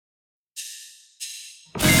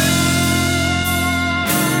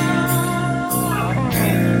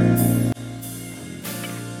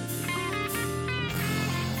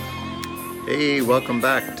Hey, welcome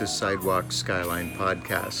back to Sidewalk Skyline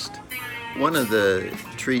Podcast. One of the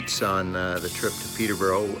treats on the trip to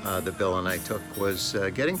Peterborough that Bill and I took was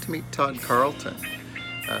getting to meet Todd Carlton.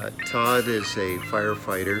 Todd is a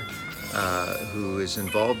firefighter who is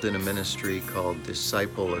involved in a ministry called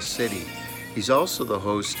Disciple a City. He's also the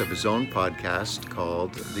host of his own podcast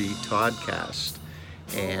called The Toddcast.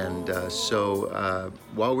 And so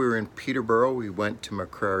while we were in Peterborough, we went to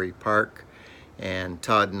McCrary Park, and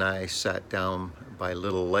Todd and I sat down by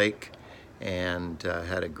Little Lake and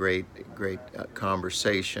had a great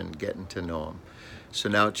conversation getting to know him. So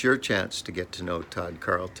now it's your chance to get to know Todd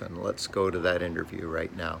Carlton. Let's go to that interview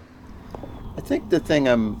right now. I think the thing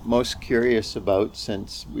I'm most curious about,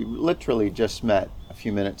 since we literally just met a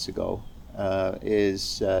few minutes ago,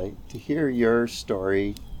 is to hear your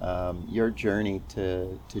story, your journey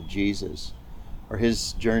to Jesus, or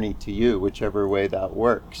his journey to you, whichever way that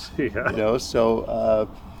works. Yeah. You know, so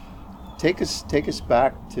take us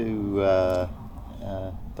back to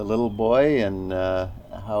the little boy and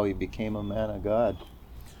how he became a man of God.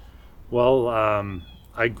 Well,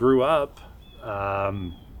 I grew up, I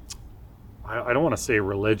don't want to say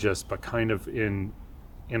religious, but kind of in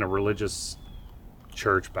a religious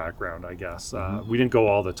church background, I guess. We didn't go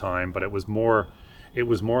all the time, but it was more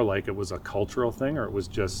like it was a cultural thing, or it was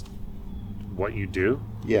just what you do.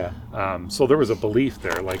 Yeah. So there was a belief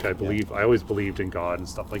there. Like I always believed in God and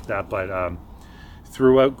stuff like that. But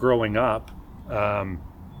throughout growing up, I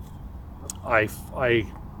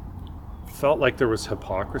felt like there was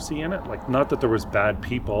hypocrisy in it. Like, not that there was bad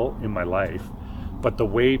people in my life, but the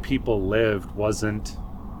way people lived wasn't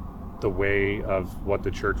the way of what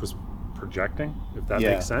the church was projecting, if that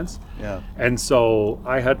makes sense. Yeah. And so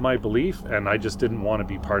I had my belief, and I just didn't want to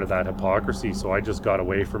be part of that hypocrisy, so I just got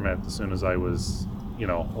away from it as soon as I was,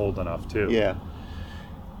 old enough too. Yeah.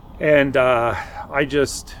 And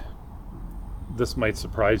this might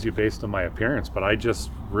surprise you based on my appearance, but I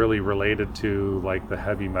just really related to like the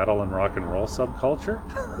heavy metal and rock and roll subculture.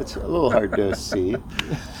 It's a little hard to see.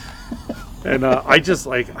 And I just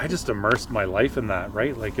immersed my life in that,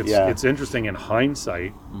 right? Like it's interesting in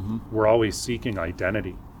hindsight. We're always seeking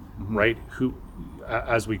identity, right?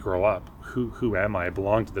 As we grow up, who am I? I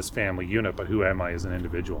belong to this family unit, but who am I as an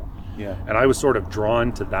individual? Yeah. And I was sort of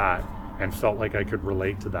drawn to that and felt like I could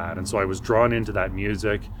relate to that. And so I was drawn into that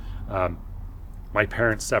music. My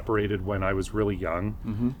parents separated when I was really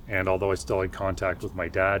young, and although I still had contact with my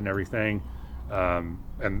dad and everything,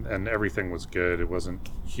 and everything was good. It wasn't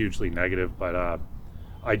hugely negative, but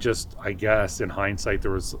I guess in hindsight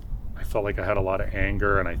I felt like I had a lot of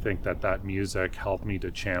anger, and I think that music helped me to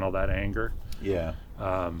channel that anger. Yeah.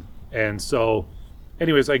 And so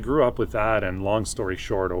anyways, I grew up with that, and long story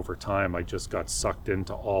short, over time I just got sucked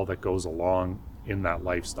into all that goes along in that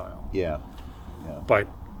lifestyle. Yeah. But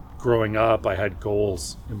growing up, I had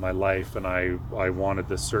goals in my life, and I wanted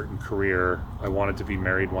this certain career. I wanted to be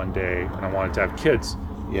married one day, and I wanted to have kids.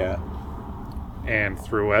 Yeah. And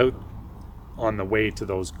throughout, on the way to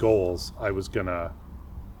those goals, I was going to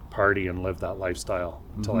party and live that lifestyle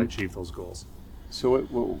until I achieved those goals. So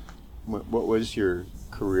what was your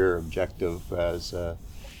career objective as a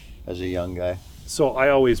young guy? So I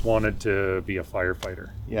always wanted to be a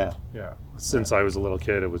firefighter. Yeah. Yeah. Since I was a little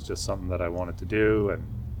kid, it was just something that I wanted to do, and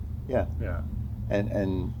Yeah. yeah.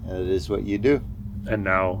 And it is what you do. And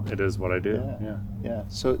now it is what I do. Yeah.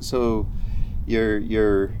 So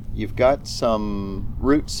you've got some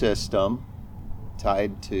root system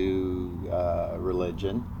tied to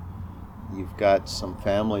religion. You've got some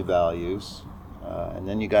family values, and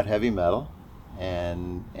then you got heavy metal,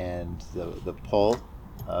 and the pull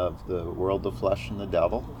of the world, the flesh, and the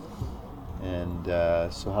devil. And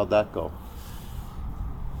so how'd that go?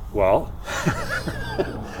 Well,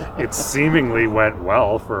 it seemingly went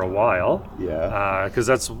well for a while. Yeah. Because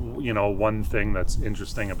that's, one thing that's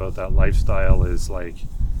interesting about that lifestyle is like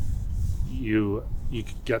you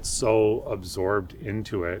get so absorbed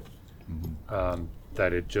into it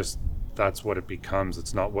that that's what it becomes.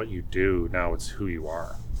 It's not what you do now, it's who you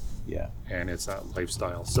are. Yeah. And it's that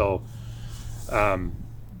lifestyle. So,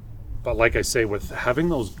 but like I say, with having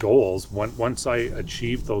those goals, once I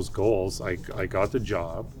achieved those goals, I got the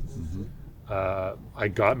job. I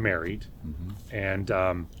got married, and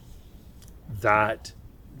that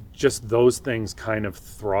just those things kind of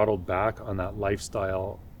throttled back on that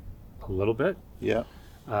lifestyle a little bit. Yeah.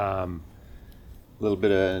 A little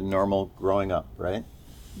bit of normal growing up, right?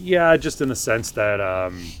 Yeah, just in the sense that,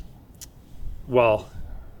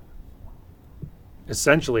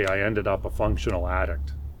 essentially I ended up a functional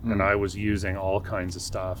addict, and I was using all kinds of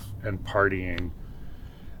stuff and partying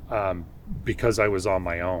because I was on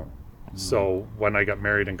my own. So when I got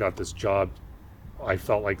married and got this job I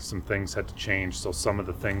felt like some things had to change. So some of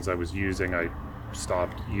the things I was using, I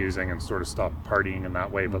stopped using and sort of stopped partying in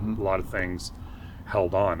that way. But a lot of things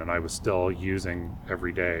held on, and I was still using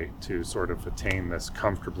every day to sort of attain this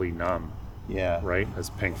comfortably numb, Yeah. right? As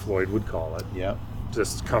Pink Floyd would call it. Yeah.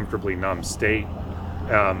 Just comfortably numb state.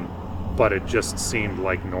 But it just seemed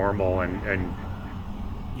like normal, and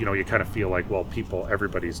you know, you kind of feel like, well,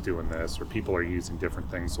 everybody's doing this, or people are using different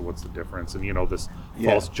things, so what's the difference? And, you know, this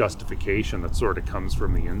false justification that sort of comes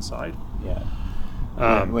from the inside.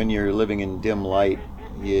 Yeah. When you're living in dim light,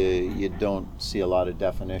 you don't see a lot of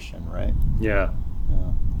definition, right? Yeah.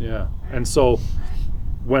 And so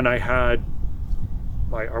when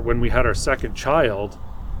we had our second child,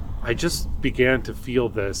 I just began to feel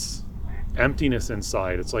this emptiness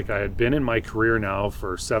inside. It's like I had been in my career now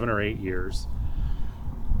for 7 or 8 years.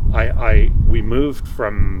 We moved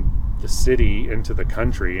from the city into the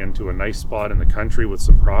country, into a nice spot in the country with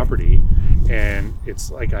some property, and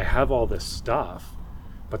it's like I have all this stuff,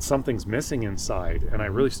 but something's missing inside, and I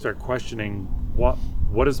really start questioning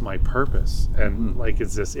what is my purpose, and like,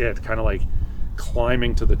 is this it? Kind of like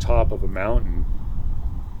climbing to the top of a mountain,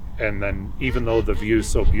 and then even though the view is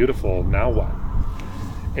so beautiful, now what?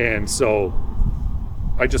 And so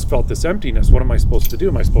I just felt this emptiness. What am I supposed to do?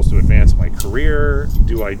 Am I supposed to advance my career?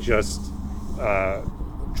 Do I just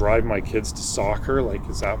drive my kids to soccer? Like,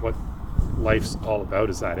 is that what life's all about?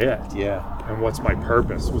 Is that it? Yeah. And what's my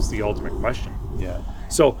purpose was the ultimate question. Yeah.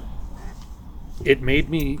 So it made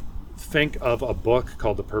me think of a book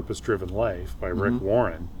called The Purpose-Driven Life by Rick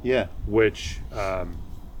Warren, Yeah. which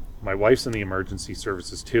my wife's in the emergency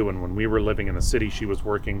services too, and when we were living in the city, she was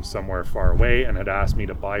working somewhere far away and had asked me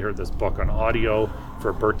to buy her this book on audio for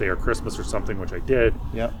a birthday or Christmas or something, which I did.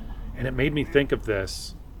 Yeah. And it made me think of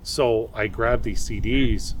this. So I grabbed these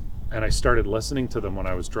CDs and I started listening to them when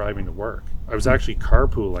I was driving to work. I was actually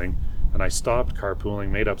carpooling, and I stopped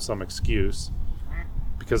carpooling, made up some excuse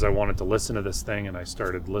because I wanted to listen to this thing, and I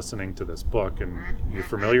started listening to this book. And you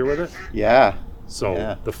familiar with it? Yeah. So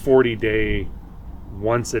Yeah. the 40-day,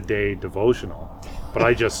 once-a-day devotional, but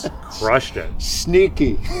I just crushed it.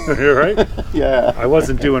 Sneaky. Right? Yeah. I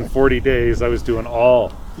wasn't doing 40 days. I was doing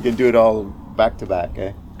all. You can do it all back to back,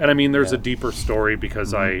 eh? And I mean, there's a deeper story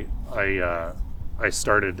because I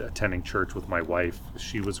started attending church with my wife.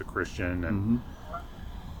 She was a Christian,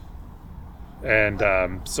 and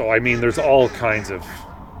so I mean, there's all kinds of.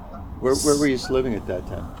 Where were you living at that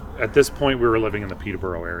time? At this point, we were living in the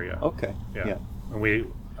Peterborough area. Okay. Yeah. And we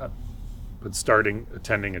but starting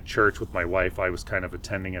attending a church with my wife, I was kind of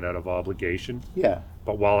attending it out of obligation. Yeah.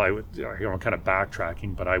 But while I would, kind of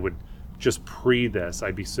backtracking, but I would just this,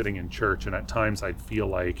 I'd be sitting in church, and at times I'd feel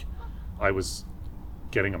like I was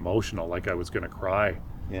getting emotional, like I was going to cry.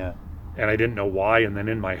 Yeah. And I didn't know why. And then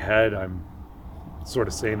in my head, I'm sort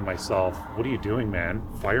of saying to myself, what are you doing, man?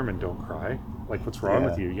 Firemen don't cry. Like, what's wrong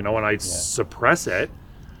with you? You know, and I'd suppress it.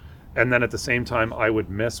 And then at the same time, I would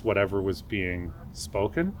miss whatever was being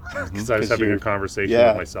spoken because I was having a conversation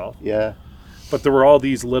with myself. Yeah. But there were all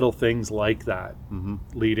these little things like that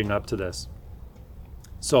leading up to this.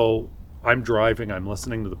 So I'm driving, I'm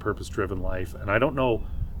listening to The Purpose-Driven Life, and I don't know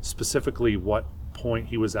specifically what point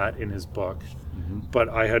he was at in his book, but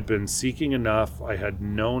I had been seeking enough, I had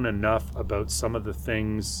known enough about some of the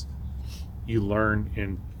things you learn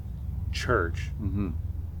in church.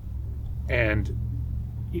 And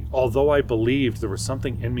although I believed, there was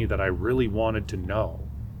something in me that I really wanted to know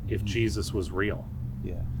if Jesus was real.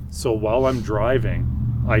 Yeah. So while I'm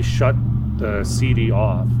driving, I shut the CD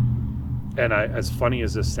off, and as funny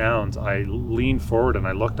as this sounds, I leaned forward and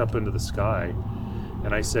I looked up into the sky,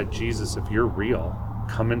 and I said, Jesus, if you're real,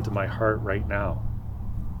 come into my heart right now.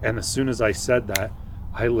 And as soon as I said that,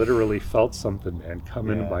 I literally felt something, man, come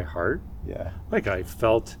into my heart. Yeah. Like I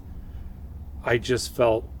just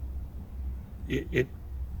felt it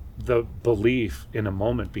the belief in a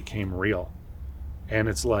moment became real. And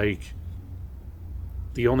it's like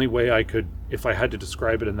the only way I could, if I had to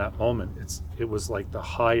describe it in that moment, it was like the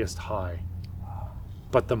highest high,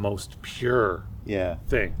 but the most pure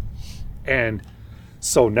thing. And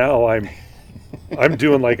so now I'm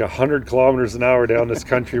doing like 100 kilometers an hour down this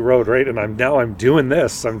country road, right? And I'm doing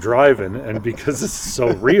this, I'm driving, and because this is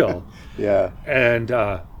so real. Yeah. And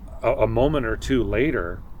a moment or two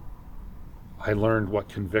later, I learned what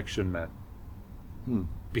conviction meant,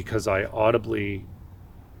 because I audibly,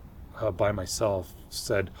 by myself,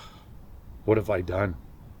 said, what have I done?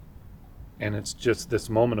 And it's just this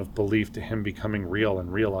moment of belief to him becoming real,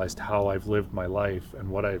 and realized how I've lived my life and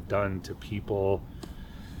what I've done to people.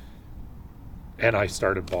 And I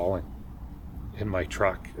started bawling in my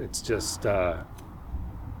truck. It's just, and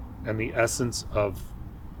the essence of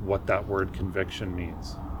what that word conviction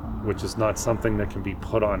means, which is not something that can be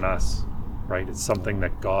put on us, right? It's something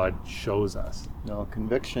that God shows us. No,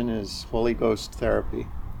 conviction is Holy Ghost therapy.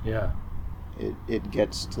 Yeah. It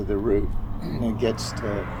gets to the root. It gets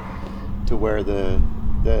to where the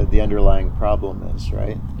underlying problem is,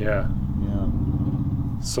 right? Yeah. Yeah.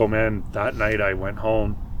 So man, that night I went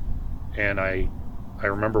home, and I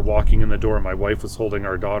remember walking in the door. My wife was holding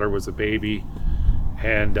our daughter, was a baby,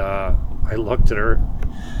 and I looked at her,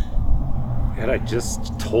 and I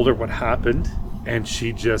just told her what happened, and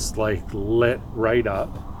she just like lit right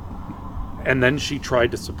up. And then she tried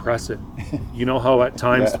to suppress it. You know how at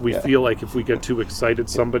times we feel like if we get too excited,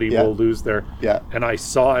 somebody will lose their... Yeah. And I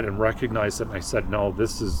saw it and recognized it, and I said, no,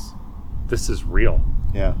 this is real.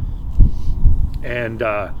 Yeah. And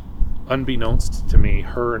unbeknownst to me,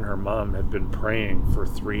 her and her mom had been praying for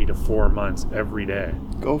 3 to 4 months every day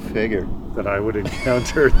Go figure. that I would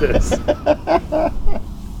encounter this.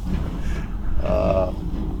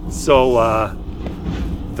 So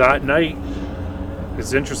that night,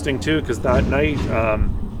 it's interesting too, because that night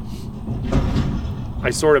I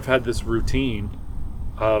sort of had this routine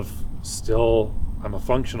of I'm a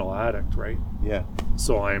functional addict, right? Yeah.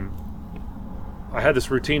 So I had this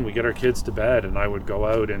routine. We get our kids to bed, and I would go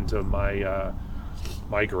out into my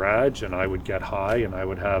my garage, and I would get high, and I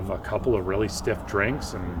would have a couple of really stiff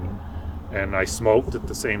drinks, and I smoked at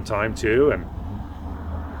the same time too,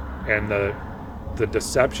 and the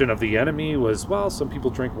deception of the enemy was, well, some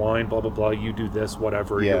people drink wine, blah blah blah, you do this,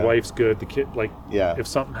 whatever, your wife's good, the kid, like, if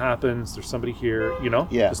something happens, there's somebody here,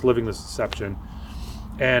 just living this deception.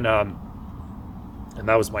 And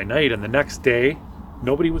that was my night. And the next day,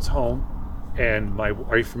 nobody was home, and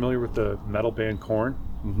are you familiar with the metal band Korn?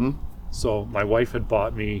 Mm-hmm. So my wife had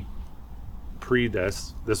bought me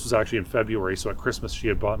this was actually in February, so at Christmas she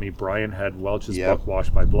had bought me Brian Head Welch's book,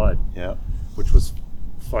 Washed by Blood, which was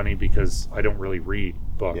funny because I don't really read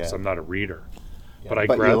books. I'm not a reader. But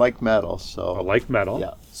you like metal, so... I like metal.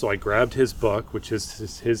 Yeah. So I grabbed his book, which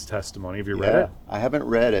is his testimony. Have you read it? I haven't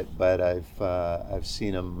read it, but I've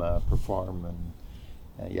seen him perform,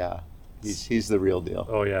 and he's the real deal.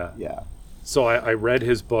 Oh yeah. Yeah. So I read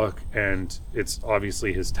his book, and it's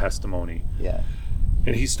obviously his testimony. Yeah.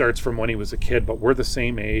 And he starts from when he was a kid, but we're the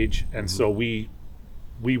same age, and so we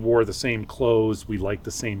wore the same clothes, we liked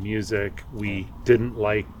the same music, we didn't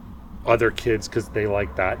like other kids because they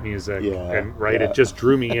liked that music, it just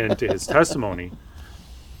drew me into his testimony.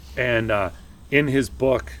 And in his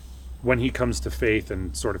book, when he comes to faith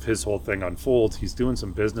and sort of his whole thing unfolds, he's doing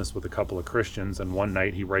some business with a couple of Christians, and one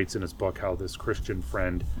night he writes in his book how this Christian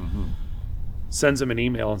friend sends him an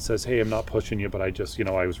email and says, hey, I'm not pushing you, but I just,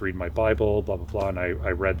 I was reading my Bible, blah blah blah, and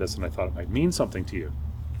I read this and I thought it might mean something to you.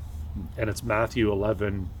 And it's Matthew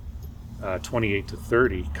 11 28 to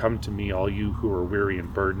 30, come to me, all you who are weary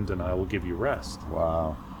and burdened, and I will give you rest.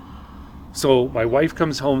 Wow. So my wife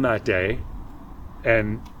comes home that day,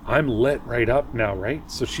 and I'm lit right up now, right?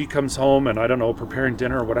 So she comes home, and I don't know, preparing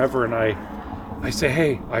dinner or whatever, and I say,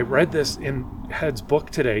 hey, I read this in Head's book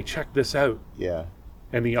today, check this out. Yeah.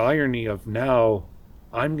 And the irony of now,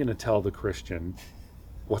 I'm going to tell the Christian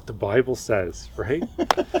what the Bible says, right?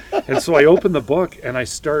 And so I open the book, and I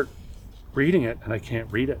start reading it, and I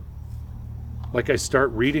can't read it. Like, I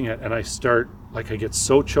start reading it, and I get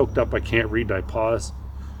so choked up I can't read, and I pause.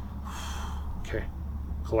 Okay,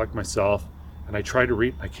 collect myself, and I try to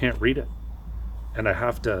read, I can't read it. And I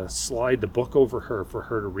have to slide the book over her for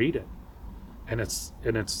her to read it. And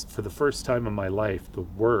it's for the first time in my life, the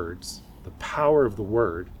words, the power of the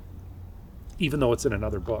word, even though it's in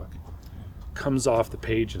another book, comes off the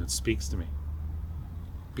page and it speaks to me.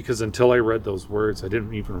 Because until I read those words, I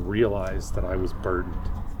didn't even realize that I was burdened.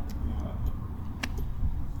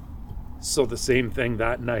 So the same thing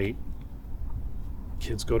that night,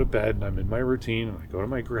 kids go to bed, and I'm in my routine, and I go to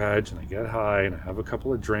my garage, and I get high, and I have a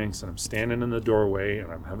couple of drinks, and I'm standing in the doorway,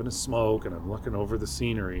 and I'm having a smoke, and I'm looking over the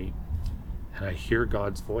scenery, and I hear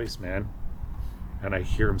God's voice, man. And I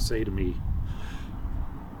hear him say to me,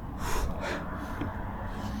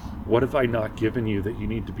 what have I not given you that you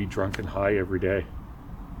need to be drunk and high every day?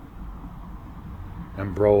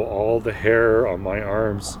 And bro, all the hair on my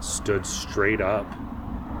arms stood straight up.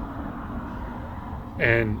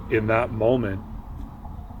 And in that moment,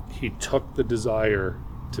 he took the desire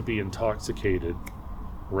to be intoxicated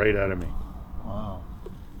right out of me. Wow.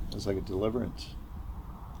 It was like a deliverance.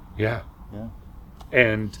 Yeah. Yeah.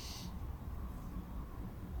 And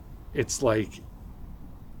it's like,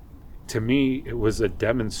 to me, it was a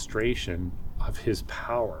demonstration of his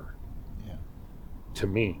power. Yeah. To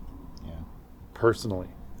me. Yeah. Personally.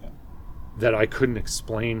 Yeah. That I couldn't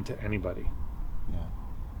explain to anybody. Yeah.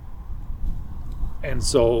 And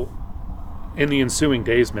so in the ensuing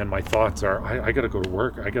days, man, my thoughts are, I got to go to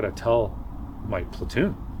work. I got to tell my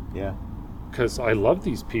platoon. Yeah. Because I love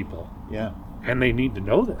these people. Yeah. And they need to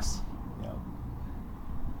know this. Yeah.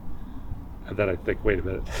 And then I think, wait a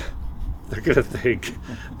minute. They're going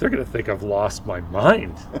to think I've lost my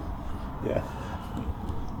mind. Yeah.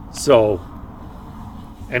 So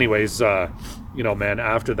anyways, man,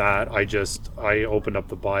 after that, I opened up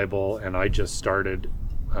the Bible and I just started,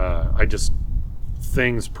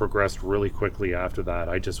 things progressed really quickly after that.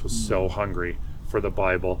 I just was so hungry for the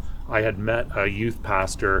Bible. I had met a youth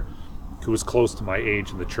pastor who was close to my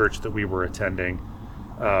age in the church that we were attending.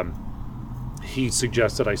 He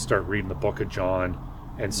suggested I start reading the book of John.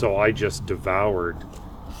 And so I just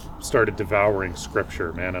started devouring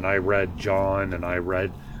scripture, man. And I read John and I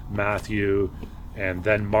read Matthew and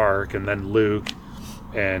then Mark and then Luke.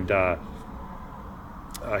 And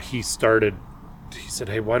he said,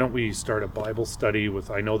 hey, why don't we start a Bible study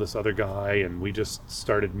with, I know this other guy. And we just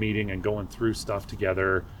started meeting and going through stuff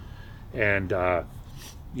together. And,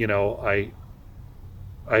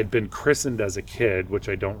 I'd been christened as a kid, which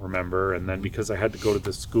I don't remember. And then because I had to go to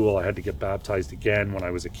this school, I had to get baptized again when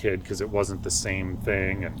I was a kid because it wasn't the same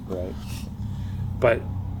thing. And, right. But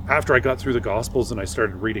after I got through the Gospels and I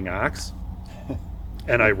started reading Acts,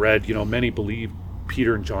 and I read, many believed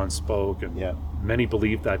Peter and John spoke, and many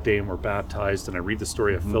believed that day and were baptized. And I read the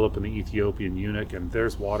story of Philip and the Ethiopian eunuch, and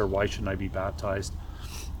there's water. Why shouldn't I be baptized?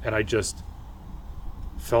 And I just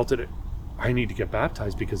felt it. I need to get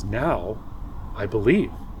baptized because now I believe.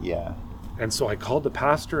 Yeah. And so I called the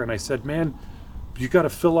pastor and I said, man, you got to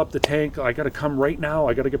fill up the tank. I got to come right now.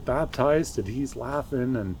 I got to get baptized. And he's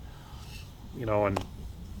laughing and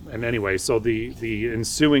anyway, so the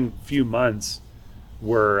ensuing few months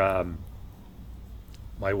were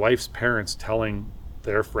my wife's parents telling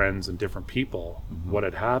their friends and different people what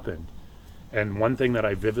had happened. And one thing that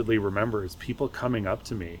I vividly remember is people coming up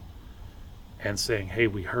to me and saying, hey,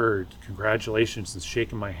 we heard, congratulations, and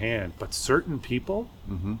shaking my hand. But certain people,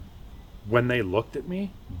 when they looked at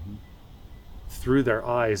me, through their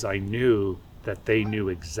eyes, I knew that they knew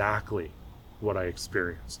exactly what I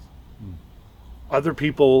experienced. Other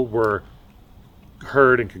people were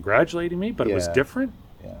heard and congratulating me, but it was different,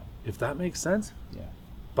 if that makes sense. Yeah.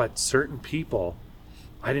 But certain people,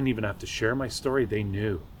 I didn't even have to share my story. They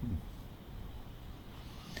knew.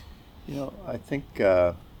 I think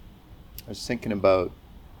I was thinking about,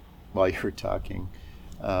 while you were talking,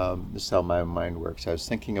 this is how my mind works. I was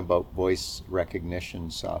thinking about voice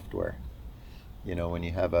recognition software. When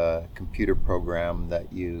you have a computer program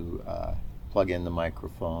that you plug in the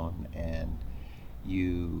microphone and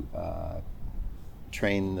you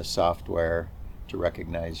train the software to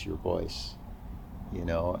recognize your voice,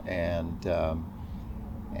 and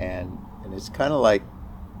it's kind of like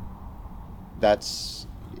that's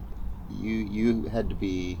you had to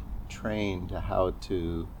be trained to how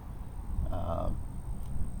to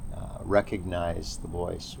recognize the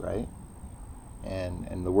voice, right?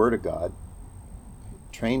 And the Word of God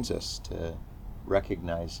trains us to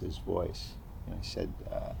recognize His voice. He said,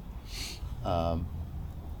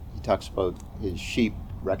 he talks about His sheep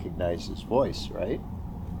recognize His voice, right?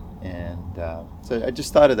 And so I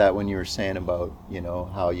just thought of that when you were saying about,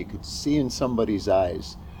 how you could see in somebody's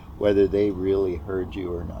eyes whether they really heard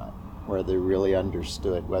you or not, whether they really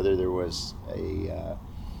understood, whether there was a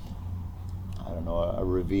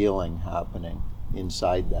revealing happening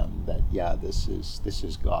inside them that, this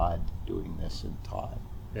is God doing this in Todd.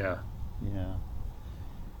 Yeah. Yeah.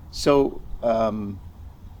 So,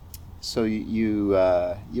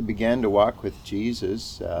 you began to walk with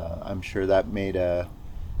Jesus. I'm sure that made a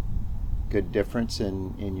good difference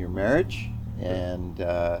in your marriage, and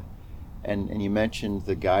you mentioned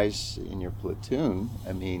the guys in your platoon.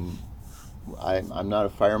 I mean, I'm not a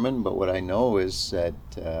fireman, but what I know is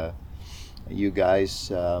that you guys,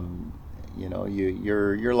 your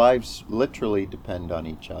lives literally depend on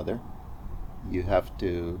each other. You have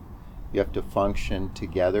to function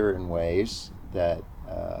together in ways that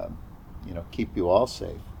keep you all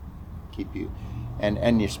safe,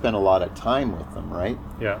 and you spend a lot of time with them, right?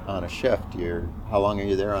 Yeah. On a shift. How long are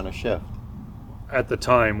you there on a shift? At the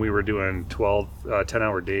time, we were doing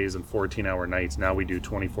 10-hour days and 14-hour nights. Now we do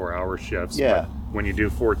 24-hour shifts. Yeah. But when you do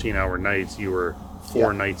 14-hour nights, you were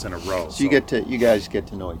 4 nights in a row. So you guys get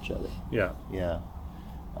to know each other. Yeah. Yeah.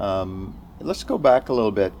 Let's go back a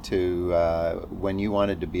little bit to when you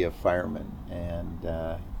wanted to be a fireman, and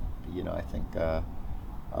I think a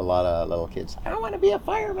lot of little kids, I want to be a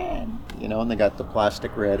fireman, and they got the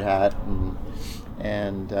plastic red hat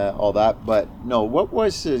and all that. But no, what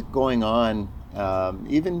was going on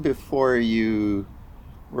even before you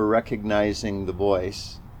were recognizing the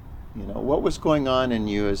voice, what was going on in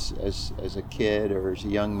you as a kid or as a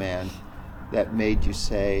young man that made you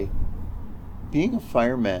say, being a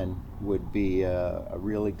fireman would be a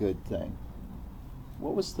really good thing?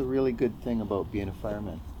 What was the really good thing about being a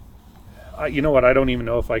fireman? You know what? I don't even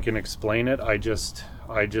know if I can explain it. I just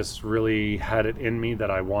really had it in me that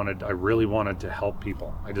I really wanted to help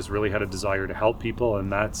people. I just really had a desire to help people, and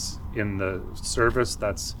that's in the service.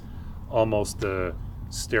 That's almost the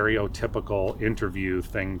stereotypical interview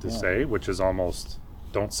thing to say, which is almost,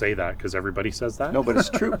 don't say that because everybody says that. No, but it's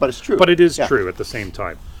true. But it's true. But it is true at the same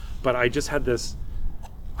time. But I just had this,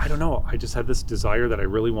 I don't know, I just had this desire that I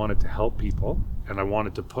really wanted to help people, and I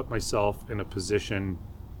wanted to put myself in a position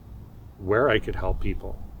where I could help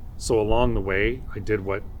people. So along the way, I did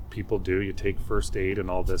what people do. You take first aid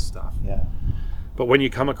and all this stuff. Yeah. But when you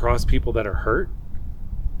come across people that are hurt,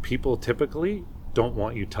 people typically don't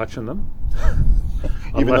want you touching them.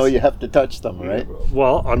 Even though you have to touch them, right?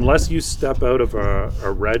 Well, unless you step out of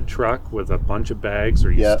a red truck with a bunch of bags,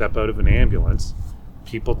 or you step out of an ambulance,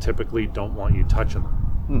 people typically don't want you touching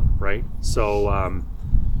them, right? So,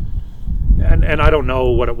 and I don't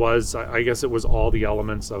know what it was. I guess it was all the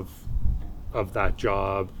elements of that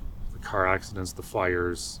job, the car accidents, the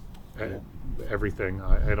fires, everything.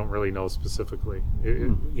 I don't really know specifically.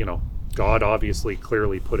 God obviously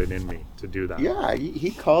clearly put it in me to do that. Yeah,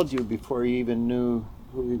 he called you before you even knew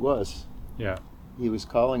who he was. Yeah. He was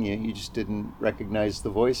calling you. You just didn't recognize the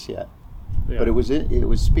voice yet. Yeah. But it was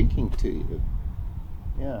speaking to you.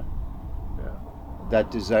 Yeah. Yeah.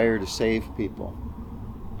 That desire to save people.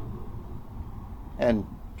 And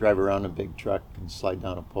drive around a big truck and slide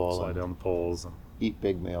down a pole. Slide down the poles. And eat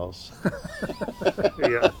big meals.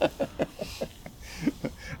 Yeah.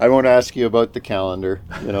 I won't ask you about the calendar,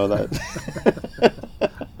 that.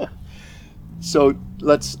 So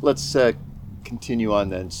let's continue on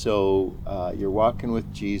then. So you're walking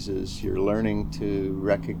with Jesus. You're learning to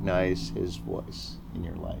recognize his voice in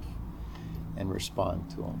your life and respond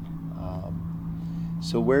to him.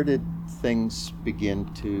 So where did things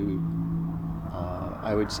begin to,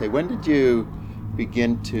 I would say, when did you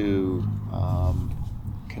begin to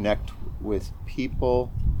connect with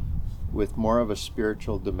people with more of a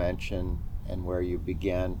spiritual dimension, and where you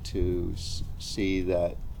began to see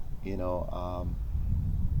that, I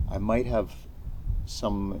might have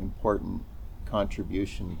some important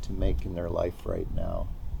contribution to make in their life right now,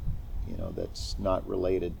 that's not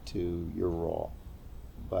related to your role,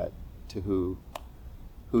 but to who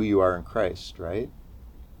you are in Christ, right?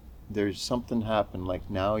 There's something happened, like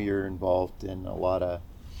now you're involved in a lot of,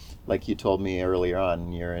 like you told me earlier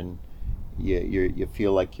on, you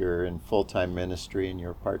feel like you're in full-time ministry and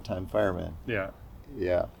you're a part-time fireman. Yeah.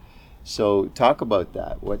 So talk about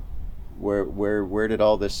that. Where did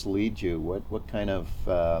all this lead you? What kind of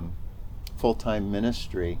full-time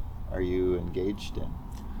ministry are you engaged in?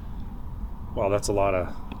 Well, that's a lot of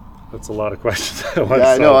questions at once.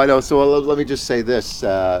 Yeah, I know. So let me just say this: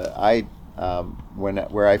 where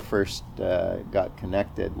I first got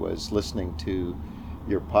connected was listening to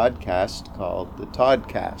your podcast called the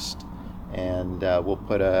Toddcast. And we'll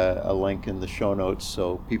put a link in the show notes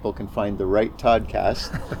so people can find the right Toddcast.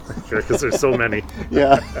 Sure, because there's so many.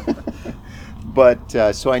 Yeah. But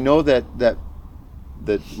so I know that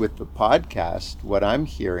with the podcast, what I'm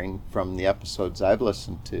hearing from the episodes I've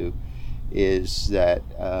listened to is that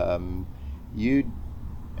you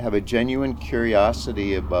have a genuine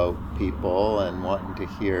curiosity about people and wanting to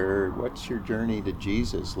hear, what's your journey to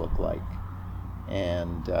Jesus look like?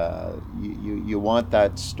 And you want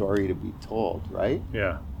that story to be told, right?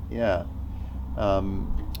 Yeah. Yeah.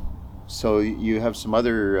 So you have some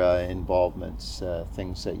other involvements,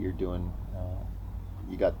 things that you're doing.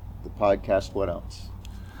 You got the podcast. What else?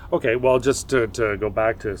 Okay. Well, just to go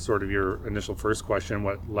back to sort of your initial first question,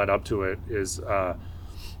 what led up to it is I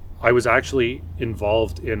was actually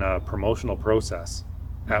involved in a promotional process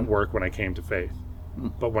at work when I came to faith.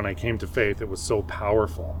 But when I came to faith, it was so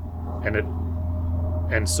powerful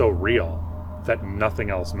and so real that nothing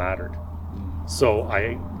else mattered. So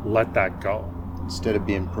I let that go. Instead of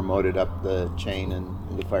being promoted up the chain in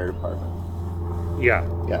the fire department. Yeah.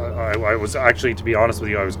 I was actually, to be honest with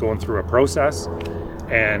you, I was going through a process,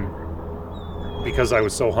 and because I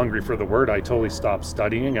was so hungry for the word, I totally stopped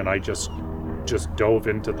studying and I just dove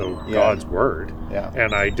into the God's word. Yeah.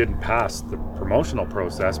 And I didn't pass the promotional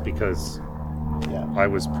process because I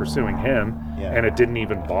was pursuing him, and it didn't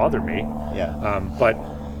even bother me. But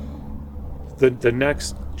the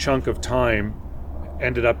next chunk of time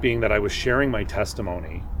ended up being that I was sharing my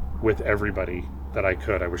testimony with everybody that I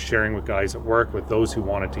could. I was sharing with guys at work, with those who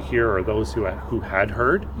wanted to hear, or those who had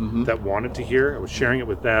heard that wanted to hear. I was sharing it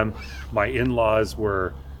with them. My in-laws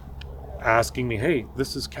were asking me, "Hey,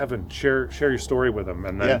 this is Kevin. Share your story with him."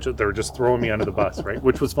 And then they were just throwing me under the bus, right?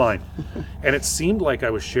 Which was fine. And it seemed like I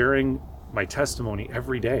was sharing my testimony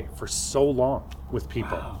every day for so long with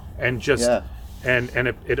people, and just and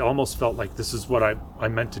it almost felt like this is what I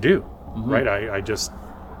meant to do, right? I just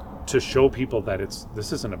to show people that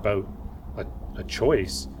this isn't about a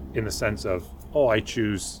choice in the sense of, oh, I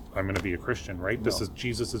choose, I'm going to be a Christian, right? No. This is,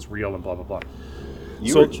 Jesus is real and blah, blah, blah.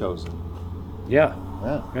 You were chosen. Yeah.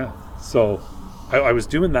 So I was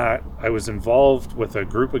doing that. I was involved with a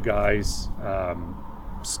group of guys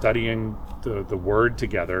studying the word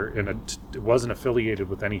together. It wasn't affiliated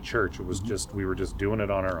with any church. It was just, we were just doing it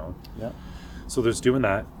on our own. Yeah. So there's doing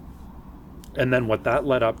that. And then what that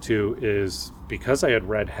led up to is, because I had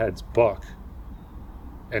read Head's book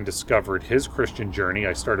and discovered his Christian journey,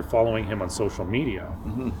 I started following him on social media.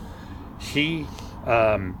 He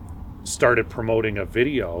started promoting a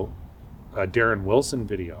video, a Darren Wilson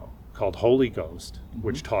video called Holy Ghost,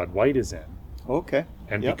 which Todd White is in. Okay.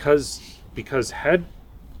 And because Head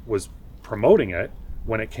was promoting it,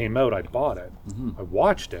 when it came out, I bought it. I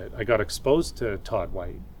watched it. I got exposed to Todd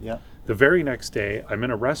White. Yeah. The very next day, I'm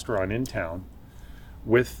in a restaurant in town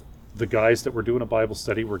with the guys that were doing a Bible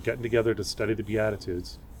study. We're getting together to study the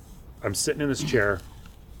Beatitudes. I'm sitting in this chair.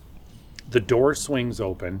 The door swings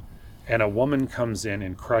open, and a woman comes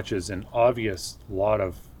in crutches, in obvious lot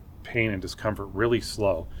of pain and discomfort, really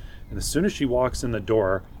slow. And as soon as she walks in the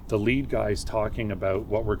door, the lead guy's talking about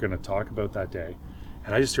what we're going to talk about that day.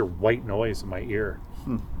 And I just hear white noise in my ear.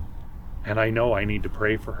 And I know I need to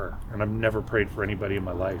pray for her. And I've never prayed for anybody in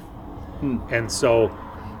my life. And so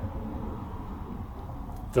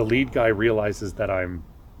the lead guy realizes that I'm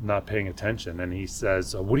not paying attention, and he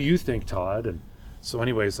says, "What do you think, Todd?" And so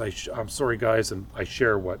anyways, I'm sorry, guys, and I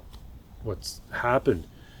share what's happened,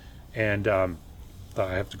 and I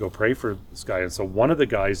have to go pray for this guy. And so one of the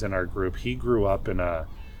guys in our group, he grew up in a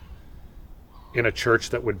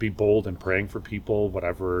church that would be bold in praying for people,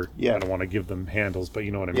 whatever. I don't want to give them handles, but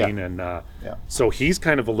you know what I mean. And so he's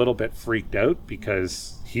kind of a little bit freaked out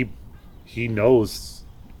because he knows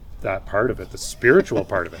that part of it, the spiritual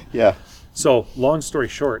part of it. So long story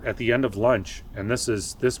short, at the end of lunch, and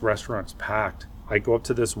this restaurant's packed, I go up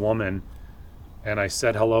to this woman and I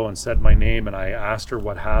said hello and said my name, and I asked her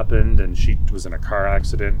what happened, and she was in a car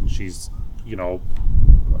accident, and she's,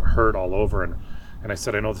 hurt all over. And I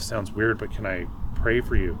said, I know this sounds weird, but can I pray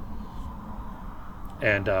for you?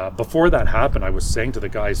 And before that happened, I was saying to the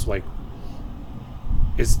guys, like,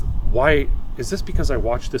 is this because I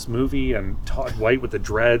watched this movie and Todd White with the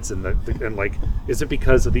dreads and is it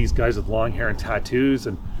because of these guys with long hair and tattoos,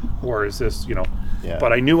 or is this,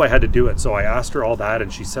 But I knew I had to do it, so I asked her all that,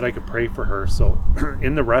 and she said I could pray for her. So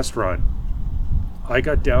in the restaurant, I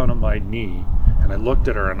got down on my knee and I looked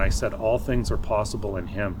at her and I said, all things are possible in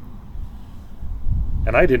him.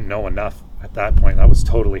 And I didn't know enough at that point. That was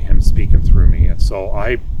totally him speaking through me. And so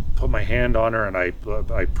I put my hand on her and I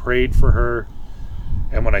prayed for her.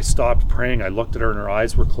 And when I stopped praying, I looked at her and her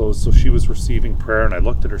eyes were closed, so she was receiving prayer. And I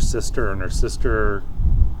looked at her sister, and her sister,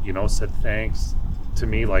 said thanks to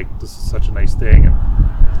me, like, this is such a nice thing.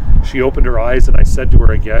 And she opened her eyes, and I said to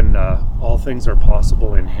her again, all things are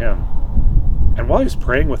possible in him. And while I was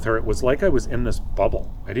praying with her, it was like I was in this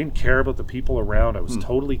bubble. I didn't care about the people around. I was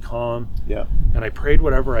totally calm. Yeah. And I prayed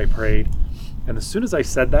whatever I prayed. And as soon as I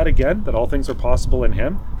said that again, that all things are possible in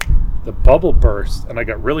him, the bubble burst, and I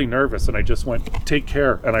got really nervous, and I just went, take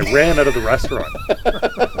care, and I ran out of the restaurant.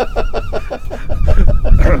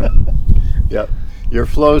 Yep. Your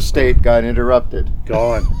flow state got interrupted.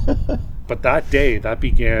 Gone. But that day, that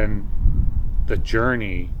began the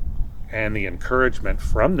journey and the encouragement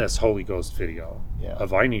from this Holy Ghost video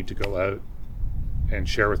of I need to go out and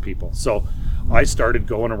share with people. So I started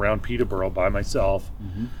going around Peterborough by myself.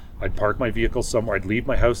 I'd park my vehicle somewhere. I'd leave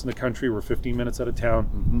my house in the country. We're 15 minutes out of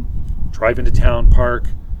town. Drive into town, park,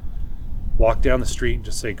 walk down the street, and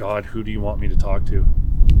just say, God, who do you want me to talk to?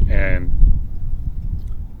 And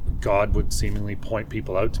God would seemingly point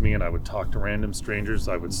people out to me, and I would talk to random strangers.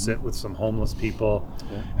 I would sit with some homeless people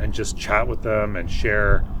and just chat with them and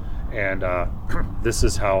share. And this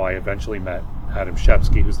is how I eventually met Adam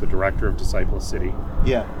Shepsky, who's the director of Disciple City.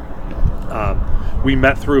 We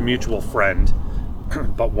met through a mutual friend.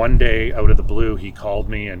 But one day, out of the blue, he called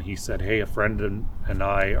me and he said, hey, a friend and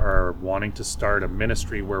I are wanting to start a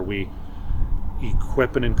ministry where we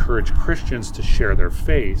equip and encourage Christians to share their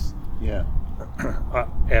faith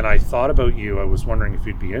and I thought about you. I was wondering if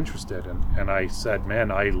you'd be interested. And I said,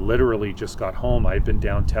 man, I literally just got home. I've been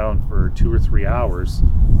downtown for 2 or 3 hours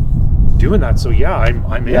doing that. So yeah,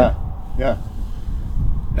 I'm in. Yeah.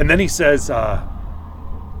 And then he says,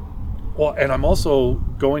 well, and I'm also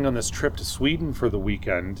going on this trip to Sweden for the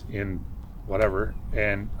weekend in whatever,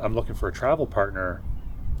 and I'm looking for a travel partner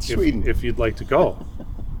Sweden. if you'd like to go.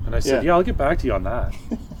 And I said, yeah, I'll get back to you on that.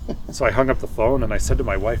 So I hung up the phone and I said to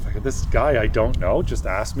my wife, this guy I don't know just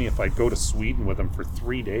asked me if I'd go to Sweden with him for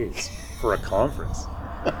 3 days for a conference.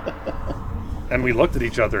 And we looked at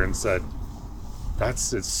each other and said,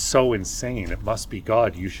 it's so insane. It must be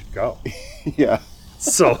God. You should go. Yeah.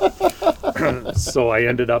 So I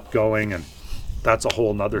ended up going, and that's a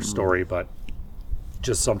whole nother story, but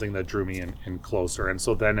just something that drew me in closer. And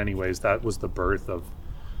so then anyways, that was the birth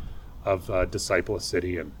of Disciple a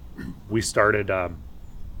City. And we started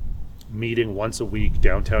meeting once a week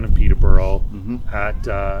downtown in Peterborough at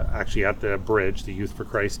the Bridge, the Youth for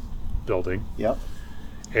Christ building. Yep.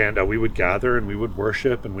 And we would gather and we would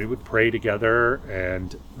worship and we would pray together,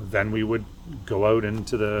 and then we would go out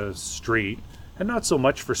into the street, and not so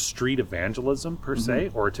much for street evangelism per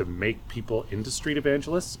se, or to make people into street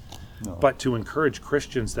evangelists, but to encourage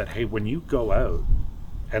Christians that, hey, when you go out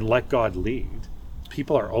and let God lead,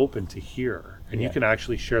 people are open to hear, and you can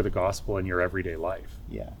actually share the gospel in your everyday life.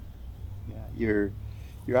 Yeah. You're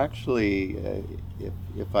actually,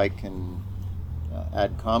 if I can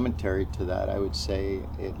add commentary to that, I would say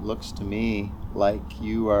it looks to me like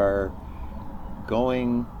you are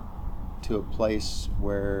going to a place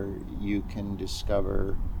where you can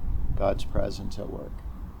discover God's presence at work.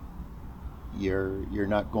 You're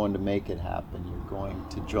not going to make it happen. You're going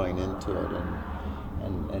to join into it,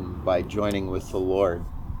 and by joining with the Lord,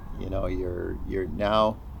 you're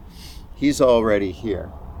now, He's already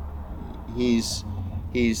here. He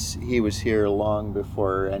was here long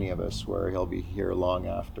before any of us were. He'll be here long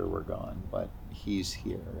after we're gone, but He's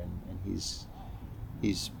here, and he's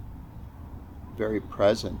very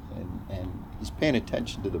present, and He's paying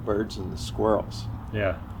attention to the birds and the squirrels.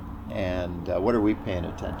 Yeah. And what are we paying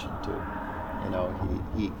attention to?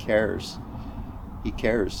 He cares. He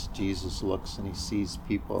cares. Jesus looks and He sees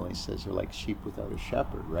people, and He says they're like sheep without a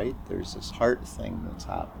shepherd, right? There's this heart thing that's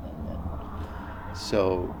happening, and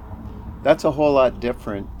so that's a whole lot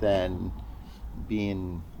different than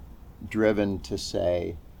being driven to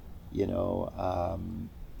say,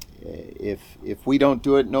 if we don't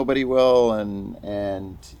do it, nobody will,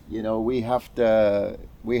 and we have to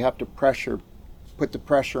put the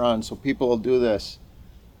pressure on so people will do this.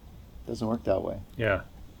 It doesn't work that way. Yeah.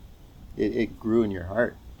 It grew in your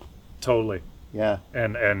heart. Totally. Yeah.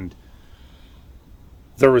 And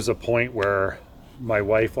there was a point where my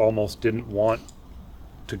wife almost didn't want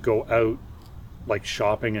to go out like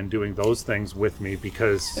shopping and doing those things with me,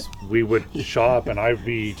 because we would shop and I'd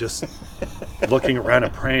be just looking around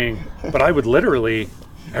and praying, but I would literally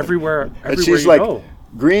everywhere she's you like, go,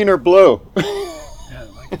 green or blue? yeah,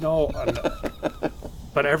 like no.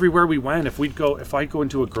 But everywhere we went, if I'd go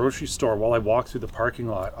into a grocery store, while I walked through the parking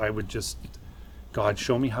lot, I would just, God,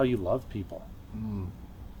 show me how you love people.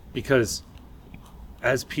 Because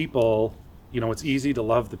as people, it's easy to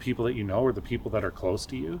love the people that you know or the people that are close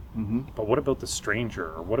to you. But what about the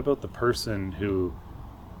stranger? Or what about the person who,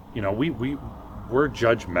 we're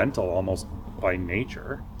judgmental almost by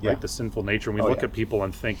nature, right? The sinful nature. And we look at people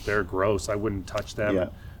and think they're gross. I wouldn't touch them. Yeah.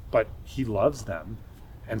 But He loves them.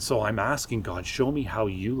 And so I'm asking God, show me how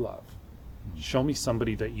you love. Show me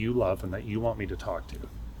somebody that you love and that you want me to talk to.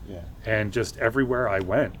 Yeah. And just everywhere I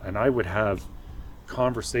went, and I would have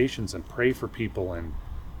conversations and pray for people in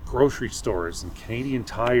grocery stores and Canadian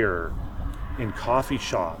Tire, in coffee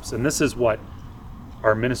shops. And this is what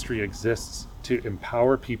our ministry exists to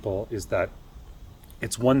empower people, is that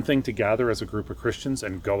it's one thing to gather as a group of Christians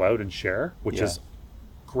and go out and share, which is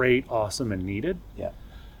great, awesome, and needed. Yeah.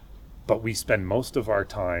 But we spend most of our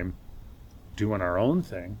time doing our own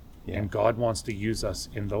thing, and God wants to use us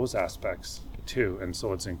in those aspects too. And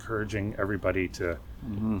so it's encouraging everybody to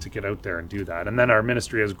get out there and do that. And then our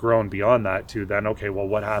ministry has grown beyond that to then, okay, well,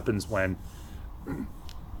 what happens when,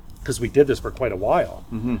 because we did this for quite a while,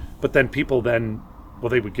 but then people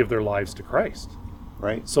they would give their lives to Christ.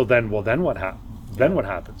 Right. So then what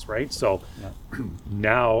happens, right? So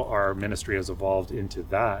now our ministry has evolved into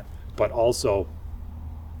that, but also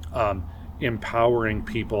empowering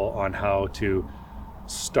people on how to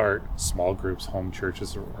start small groups, home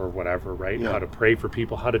churches, or whatever, right? How to pray for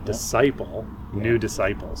people, how to disciple new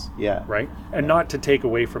disciples, right? And not to take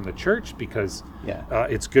away from the church, because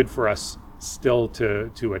it's good for us still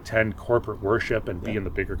to attend corporate worship and be in the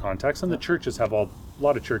bigger context. And the churches have a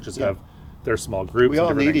lot of churches have their small groups. We all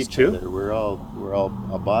and need different each things, too. other. We're all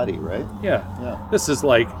a body, right? Yeah. Yeah. This is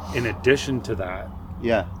like in addition to that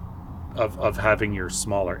Yeah. of having your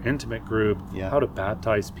smaller intimate group, Yeah. how to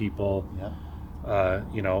baptize people, Yeah.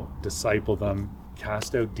 disciple them,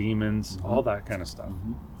 cast out demons, all that kind of stuff.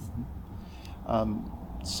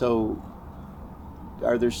 So,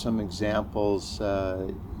 are there some examples?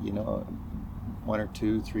 One or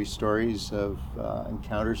two, three stories of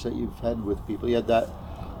encounters that you've had with people. You had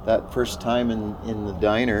that first time in the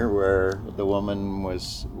diner where the woman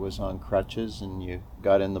was on crutches and you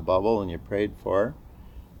got in the bubble and you prayed for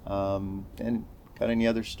her. And got any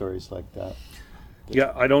other stories like that?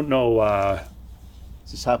 Yeah, I don't know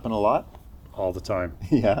Does this happen a lot? all the time.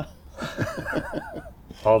 Yeah.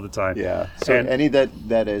 All the time. Yeah. So And- any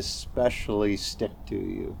that especially stick to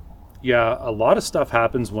you? Yeah, a lot of stuff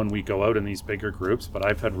happens when we go out in these bigger groups, but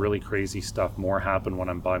I've had really crazy stuff more happen when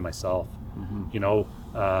I'm by myself,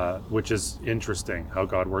 which is interesting how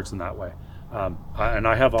God works in that way. And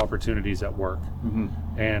I have opportunities at work.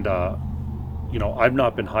 And, I've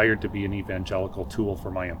not been hired to be an evangelical tool for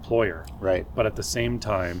my employer. Right. But at the same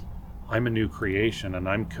time, I'm a new creation and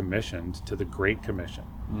I'm commissioned to the Great Commission.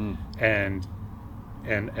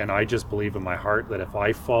 And I just believe in my heart that if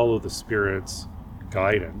I follow the Spirit's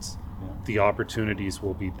guidance, the opportunities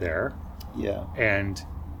will be there, Yeah. and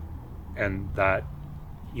that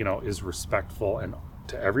is respectful and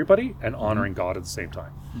to everybody and honoring God at the same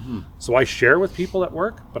time. So I share with people at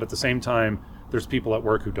work, but at the same time there's people at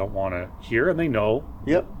work who don't want to hear, and they know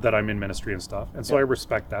Yep. that I'm in ministry and stuff, and so I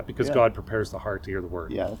respect that because Yeah. God prepares the heart to hear the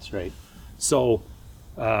word. Yeah, that's right. So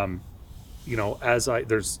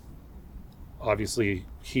there's obviously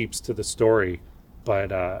heaps to the story,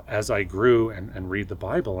 but as I grew and read the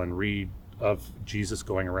Bible and read of Jesus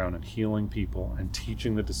going around and healing people and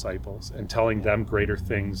teaching the disciples and telling them greater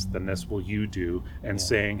things than this will you do, and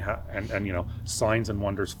saying how, and signs and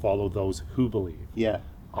wonders follow those who believe. Yeah.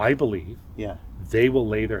 I believe Yeah. they will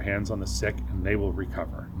lay their hands on the sick and they will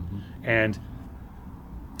recover. And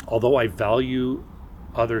although I value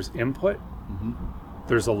others' input,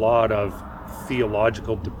 there's a lot of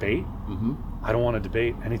theological debate. I don't want to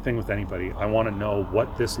debate anything with anybody. I want to know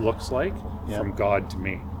what this looks like from God to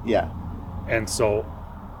me. Yeah. And so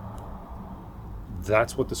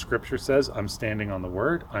that's what the scripture says. I'm standing on the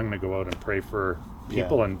word. I'm going to go out and pray for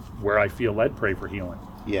people, and where I feel led, pray for healing.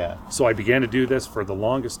 Yeah. So I began to do this for the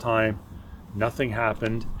longest time. Nothing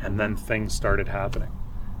happened, and then things started happening.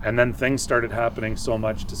 And then things started happening so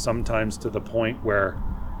much sometimes to the point where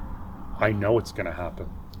I know it's going to happen,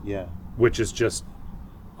 Yeah. which is just,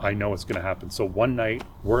 I know it's going to happen. So one night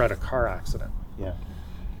we're at a car accident, Yeah.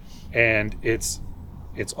 and it's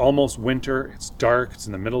almost winter. It's dark. It's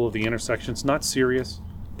in the middle of the intersection. It's not serious,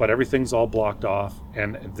 but everything's all blocked off.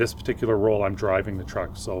 And this particular role, I'm driving the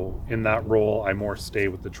truck. So in that role, I more stay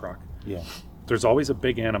with the truck. Yeah. There's always a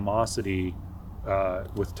big animosity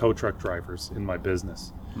with tow truck drivers in my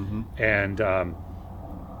business. And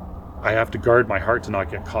I have to guard my heart to not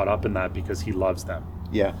get caught up in that because he loves them.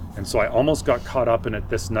 Yeah. And so I almost got caught up in it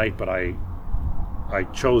this night, but I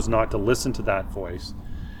chose not to listen to that voice.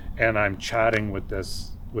 And I'm chatting with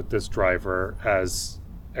this driver as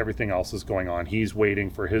everything else is going on. He's waiting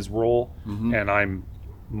for his role, and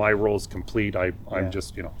my role's complete. I'm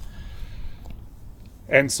just,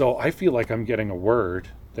 And so I feel like I'm getting a word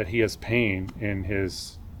that he has pain in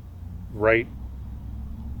his right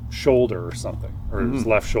shoulder or something, or his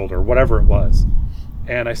left shoulder, whatever it was.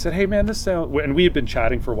 And I said, hey man, this sounds, and we had been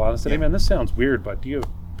chatting for a while. I said, hey man, this sounds weird, but do you have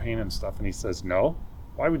pain and stuff? And he says, no.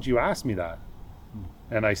 Why would you ask me that?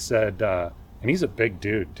 And I said, and he's a big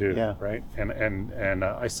dude too, right? And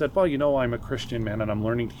I said, well, I'm a Christian, man, and I'm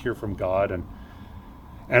learning to hear from God.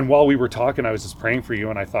 And while we were talking, I was just praying for you,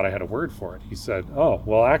 and I thought I had a word for it. He said, oh,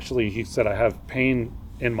 well, actually, he said, I have pain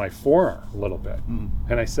in my forearm a little bit.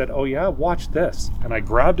 And I said, oh yeah, watch this. And I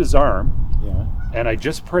grabbed his arm, and I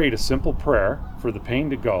just prayed a simple prayer for the pain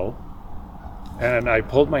to go. And I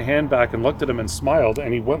pulled my hand back and looked at him and smiled,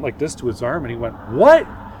 and he went like this to his arm, and he went, what?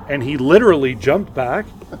 And he literally jumped back,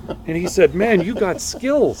 and he said, man, you got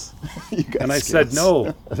skills. And I said,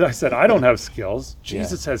 no. I said, I don't have skills.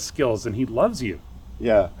 Jesus has skills, and he loves you.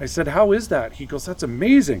 Yeah. I said, how is that? He goes, that's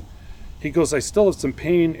amazing. He goes, I still have some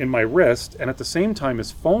pain in my wrist, and at the same time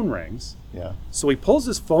his phone rings. Yeah. So he pulls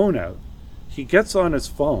his phone out. He gets on his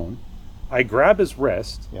phone. I grab his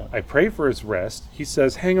wrist. I pray for his wrist. He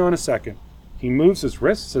says, hang on a second. He moves his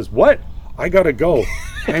wrist, says, what? I gotta go.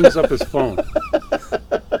 Hangs up his phone.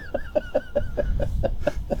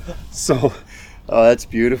 So, oh, that's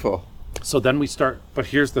beautiful. So then we start, but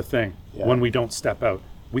here's the thing. When we don't step out,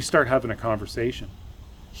 we start having a conversation.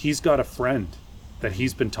 He's got a friend that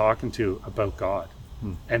he's been talking to about God.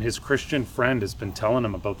 And his Christian friend has been telling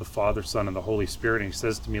him about the Father, Son, and the Holy Spirit. And he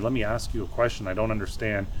says to me, let me ask you a question. I don't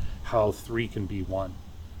understand how three can be one.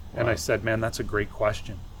 And I said, man, that's a great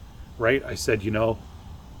question, right? I said,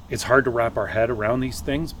 it's hard to wrap our head around these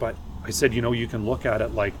things, but I said, you can look at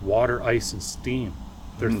it like water, ice, and steam.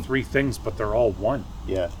 They're three things, but they're all one.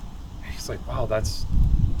 Yeah. And he's like, wow, that's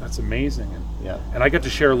amazing. Yeah. And I get to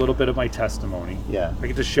share a little bit of my testimony. Yeah. I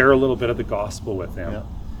get to share a little bit of the gospel with him. Yeah.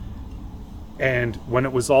 And when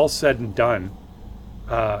it was all said and done,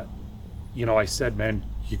 I said, man,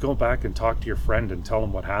 you go back and talk to your friend and tell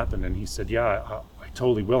him what happened. And he said, yeah, I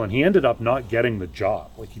totally will. And he ended up not getting the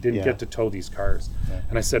job. Like, he didn't get to tow these cars. Yeah.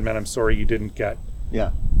 And I said, man, I'm sorry you didn't get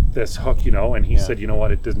this hook, And he said, you know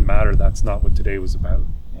what, it didn't matter. That's not what today was about.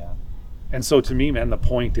 Yeah. And so to me, man, the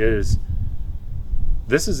point is,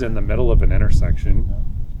 this is in the middle of an intersection,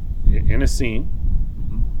 in a scene.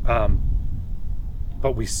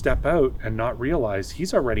 But we step out and not realize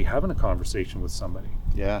he's already having a conversation with somebody.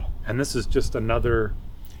 Yeah. And this is just another...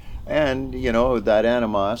 And, that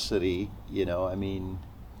animosity,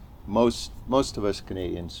 most of us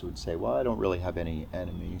Canadians would say, well, I don't really have any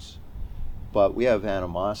enemies. But we have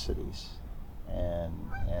animosities.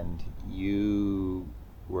 And you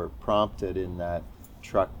were prompted in that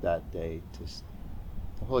truck that day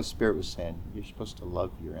the Holy Spirit was saying, you're supposed to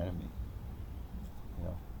love your enemy.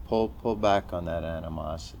 Pull back on that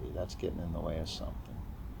animosity. That's getting in the way of something.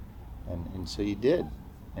 And so you did.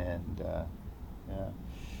 And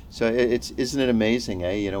so isn't it amazing,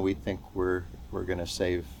 eh? We think we're going to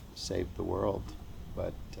save the world,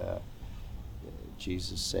 but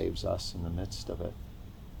Jesus saves us in the midst of it.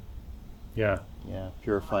 Yeah. Yeah,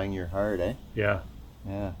 purifying your heart, eh? Yeah.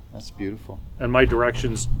 Yeah, that's beautiful. And my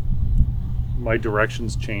directions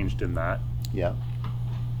changed in that. Yeah.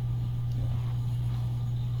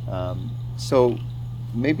 So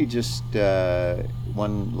maybe just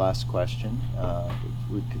one last question.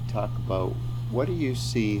 If we could talk about, what do you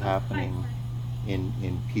see happening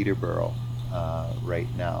in Peterborough right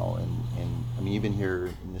now? And you've been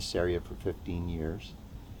here in this area for 15 years.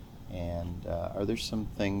 And are there some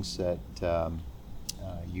things that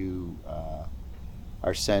you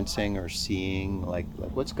are sensing or seeing? Like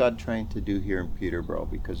what's God trying to do here in Peterborough?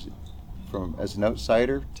 Because as an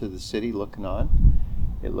outsider to the city looking on,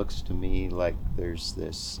 it looks to me like there's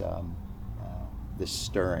this this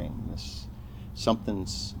stirring,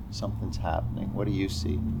 something's happening. What do you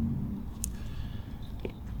see?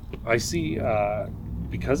 I see,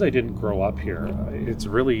 because I didn't grow up here, it's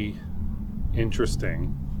really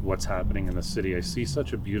interesting what's happening in the city. I see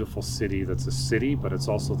such a beautiful city that's a city, but it's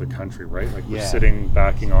also the country, right? Like, we're sitting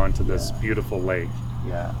backing onto this beautiful lake.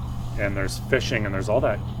 Yeah. And there's fishing and there's all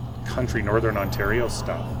that country Northern Ontario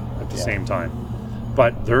stuff at the same time.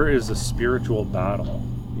 But there is a spiritual battle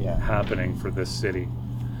happening for this city.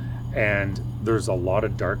 And there's a lot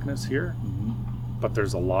of darkness here, but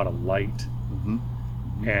there's a lot of light.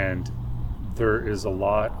 And there is a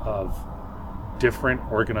lot of different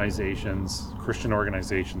organizations, Christian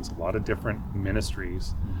organizations, a lot of different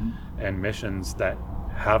ministries and missions that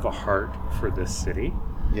have a heart for this city.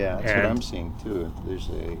 Yeah, that's what I'm seeing too. There's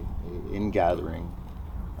a ingathering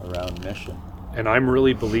around mission. And I'm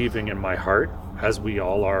really believing in my heart, as we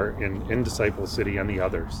all are in Disciple City and the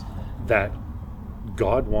others, that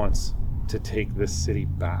God wants to take this city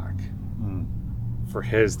back for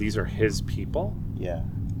these are his people. Yeah.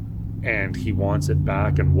 And he wants it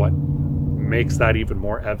back. And what makes that even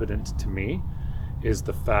more evident to me is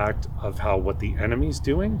the fact of how what the enemy's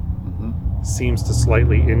doing seems to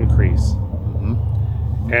slightly increase.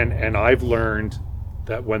 And I've learned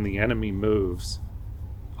that when the enemy moves,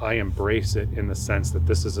 I embrace it in the sense that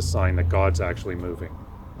this is a sign that God's actually moving.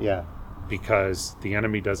 Yeah. Because the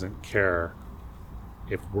enemy doesn't care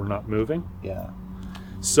if we're not moving. Yeah.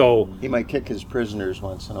 So he might kick his prisoners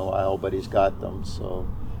once in a while, but he's got them. So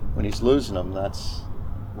when he's losing them, that's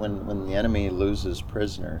when the enemy loses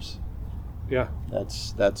prisoners. Yeah.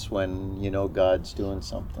 That's when God's doing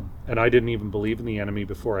something. And I didn't even believe in the enemy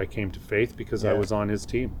before I came to faith, because I was on his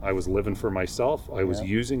team. I was living for myself. I was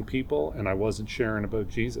using people, and I wasn't sharing about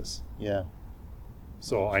Jesus. Yeah.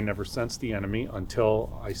 So I never sensed the enemy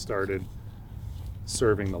until I started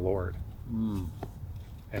serving the Lord.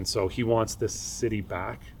 And so he wants this city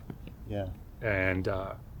back. Yeah. And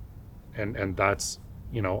that's,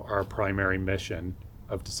 our primary mission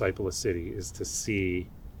of Disciple a City, is to see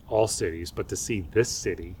all cities, but to see this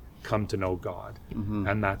city come to know God.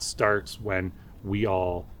 And that starts when we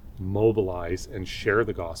all mobilize and share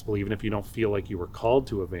the gospel. Even if you don't feel like you were called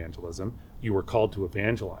to evangelism, you were called to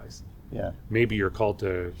evangelize. Yeah. Maybe you're called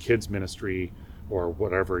to kids ministry or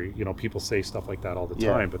whatever. You know, people say stuff like that all the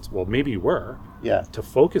Yeah. time, but well, maybe you were Yeah. to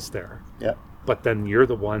focus there. Yeah. But then you're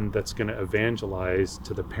the one that's going to evangelize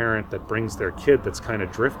to the parent that brings their kid that's kind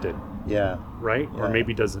of drifted, Yeah. right? Or Yeah.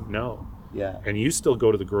 maybe doesn't know. Yeah. And you still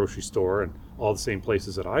go to the grocery store and all the same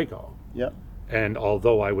places that I go. Yeah. And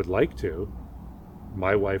although I would like to,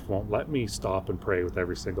 my wife won't let me stop and pray with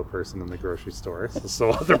every single person in the grocery store.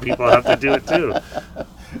 So other people have to do it too.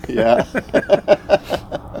 Yeah.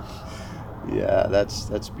 Yeah,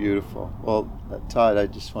 that's beautiful. Well, Todd, I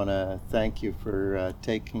just want to thank you for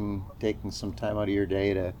taking some time out of your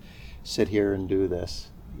day to sit here and do this.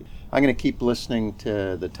 I'm going to keep listening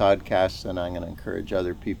to the Toddcast, and I'm going to encourage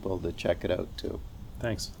other people to check it out too.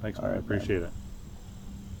 Thanks, All man. right, I appreciate it.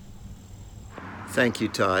 Thank you,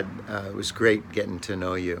 Todd. It was great getting to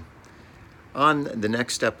know you. On the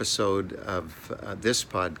next episode of this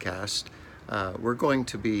podcast, we're going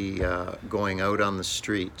to be going out on the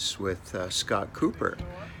streets with Scott Cooper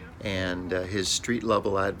and his street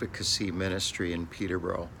level advocacy ministry in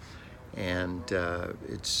Peterborough. And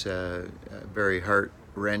it's very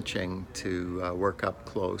heart-wrenching to work up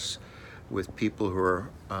close with people who are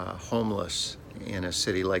homeless in a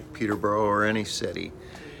city like Peterborough or any city.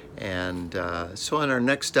 And so in our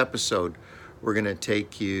next episode, we're going to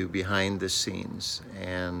take you behind the scenes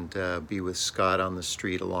and be with Scott on the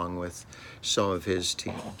street along with some of his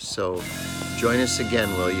team. So join us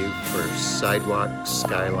again, will you, for Sidewalk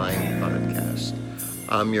Skyline Podcast.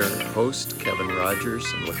 I'm your host, Kevin Rogers,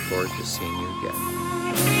 and look forward to seeing you again.